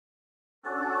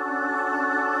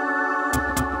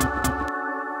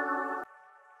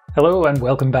Hello and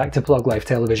welcome back to Plug Life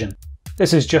Television.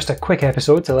 This is just a quick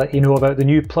episode to let you know about the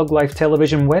new Plug Life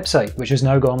Television website, which has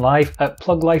now gone live at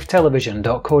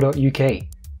pluglifetelevision.co.uk.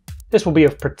 This will be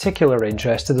of particular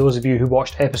interest to those of you who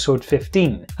watched episode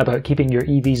 15 about keeping your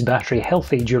EV's battery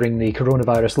healthy during the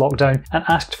coronavirus lockdown and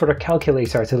asked for a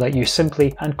calculator to let you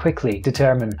simply and quickly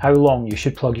determine how long you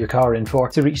should plug your car in for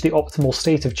to reach the optimal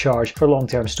state of charge for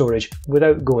long-term storage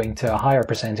without going to a higher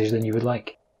percentage than you would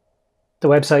like. The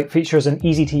website features an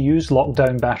easy-to-use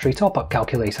lockdown battery top-up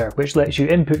calculator which lets you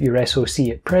input your SOC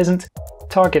at present,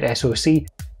 target SOC,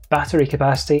 battery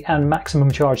capacity and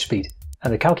maximum charge speed,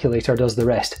 and the calculator does the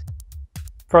rest.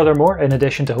 Furthermore, in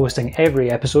addition to hosting every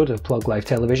episode of Plug Life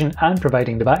Television and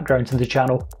providing the background to the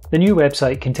channel, the new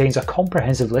website contains a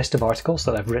comprehensive list of articles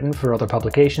that I've written for other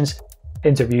publications,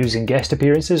 interviews and guest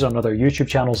appearances on other YouTube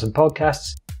channels and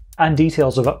podcasts, and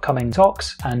details of upcoming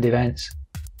talks and events.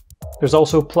 There's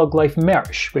also Plug Life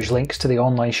merch, which links to the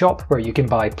online shop where you can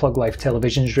buy Plug Life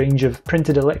Television's range of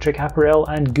printed electric apparel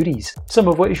and goodies, some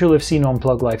of which you'll have seen on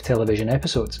Plug Life Television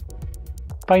episodes.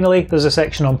 Finally, there's a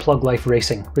section on Plug Life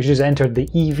Racing, which has entered the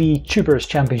EV Tubers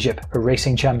Championship, a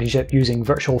racing championship using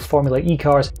virtual Formula E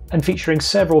cars and featuring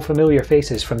several familiar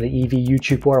faces from the EV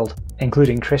YouTube world,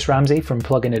 including Chris Ramsey from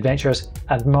Plug-in Adventures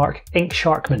and Mark Ink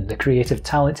Sharkman, the creative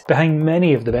talent behind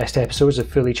many of the best episodes of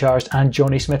Fully Charged and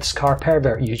Johnny Smith's Car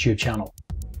Pervert YouTube channel.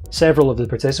 Several of the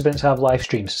participants have live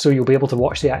streams, so you'll be able to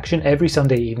watch the action every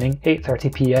Sunday evening, 8:30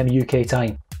 PM UK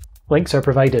time. Links are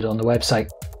provided on the website.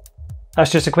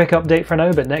 That's just a quick update for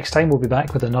now, but next time we'll be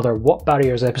back with another What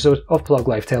Barriers episode of Plug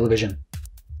Life Television.